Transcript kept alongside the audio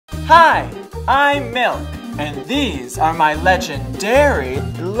Hi, I'm Milk, and these are my legendary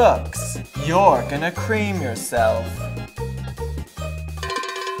looks. You're gonna cream yourself.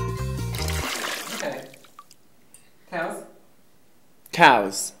 Okay. Cows?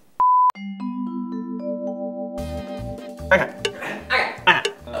 Cows. Okay.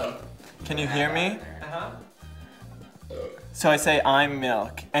 Can you hear me? So I say I'm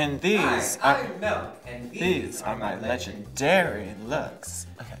Milk, and these I'm Milk, and these are my legendary looks.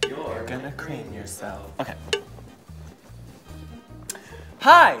 Okay, you're gonna cream yourself. Okay.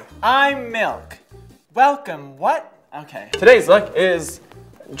 Hi, I'm Milk. Welcome. What? Okay. Today's look is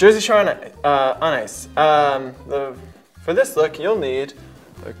Jersey Shore on ice. For this look, you'll need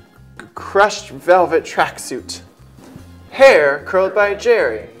a crushed velvet tracksuit, hair curled by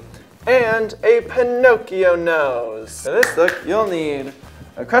Jerry, and a Pinocchio nose. For this look, you'll need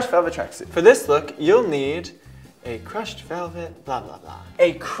a crushed velvet tracksuit. For this look, you'll need a crushed velvet blah blah blah.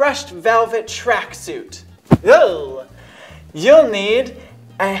 A crushed velvet tracksuit. Oh, you'll need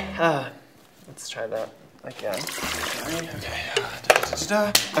a. Let's try that again. Okay.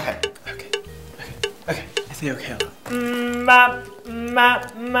 Okay. I say okay.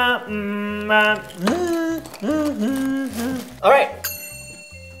 All right.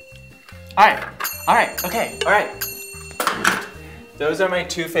 Okay. Those are my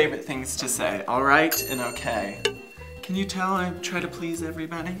two favorite things to say. All right and okay. Can you tell I try to please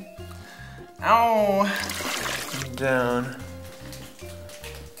everybody? Ow. I'm down.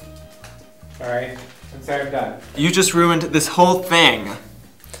 Sorry. I'm sorry, I'm done. You just ruined this whole thing.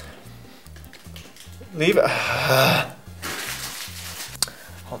 Leave it.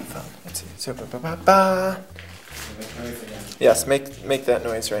 Hold the phone. Let's see. So, yes, make that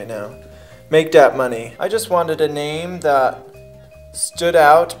noise right now. Make that money. I just wanted a name that stood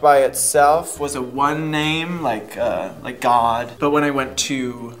out by itself, was a one name, like God. But when I went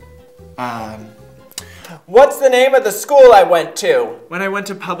to, what's the name of the school I went to? When I went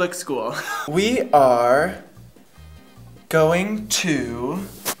to public school. We are going to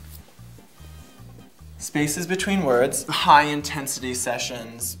spaces between words, high intensity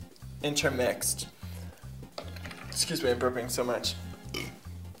sessions, intermixed. Excuse me, I'm burping so much.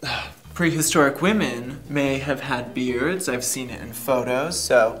 Prehistoric women may have had beards. I've seen it in photos,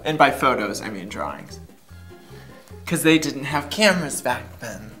 so, and by photos I mean drawings. Because they didn't have cameras back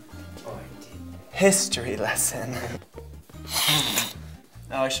then. Oh, I did. History lesson.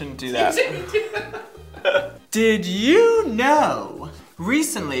 No, I shouldn't do that. Did you know?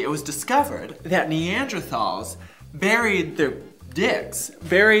 Recently it was discovered that Neanderthals buried their dicks,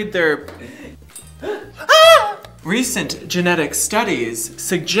 Recent genetic studies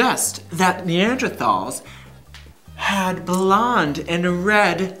suggest that Neanderthals had blonde and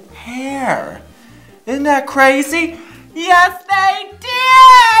red hair. Isn't that crazy? Yes, they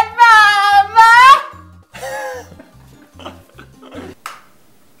did, Mama!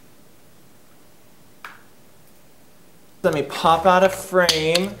 Let me pop out a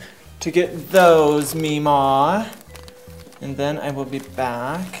frame to get those, Meemaw. And then I will be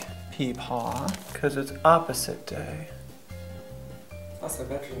back. Peepaw, because it's opposite day. Also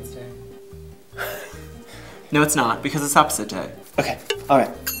Veterans Day. No, it's not, because it's opposite day. Okay, alright.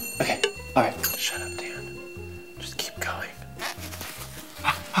 Shut up, Dan. Just keep going.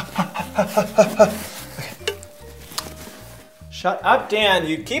 Okay. Shut up, Dan.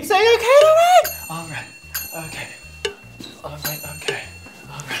 You keep saying okay to me! Alright.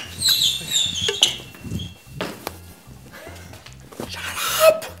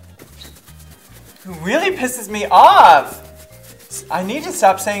 It really pisses me off. I need to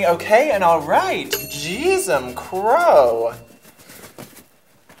stop saying okay and alright. Jeezum crow.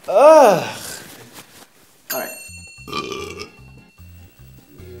 Ugh. Alright.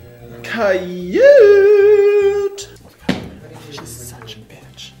 Cute. She's such a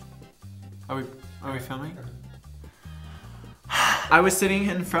bitch. Are we filming? I was sitting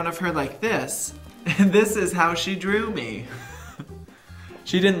in front of her like this, and this is how she drew me.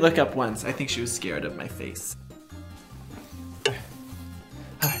 She didn't look up once. I think she was scared of my face. Okay.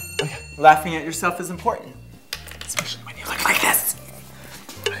 Laughing at yourself is important, especially when you look like this.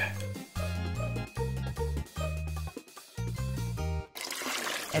 Okay.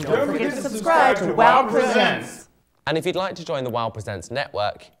 And don't forget to subscribe to WOWPresents. And if you'd like to join the WOWPresents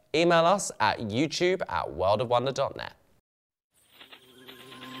network, email us at youtube@worldofwonder.net.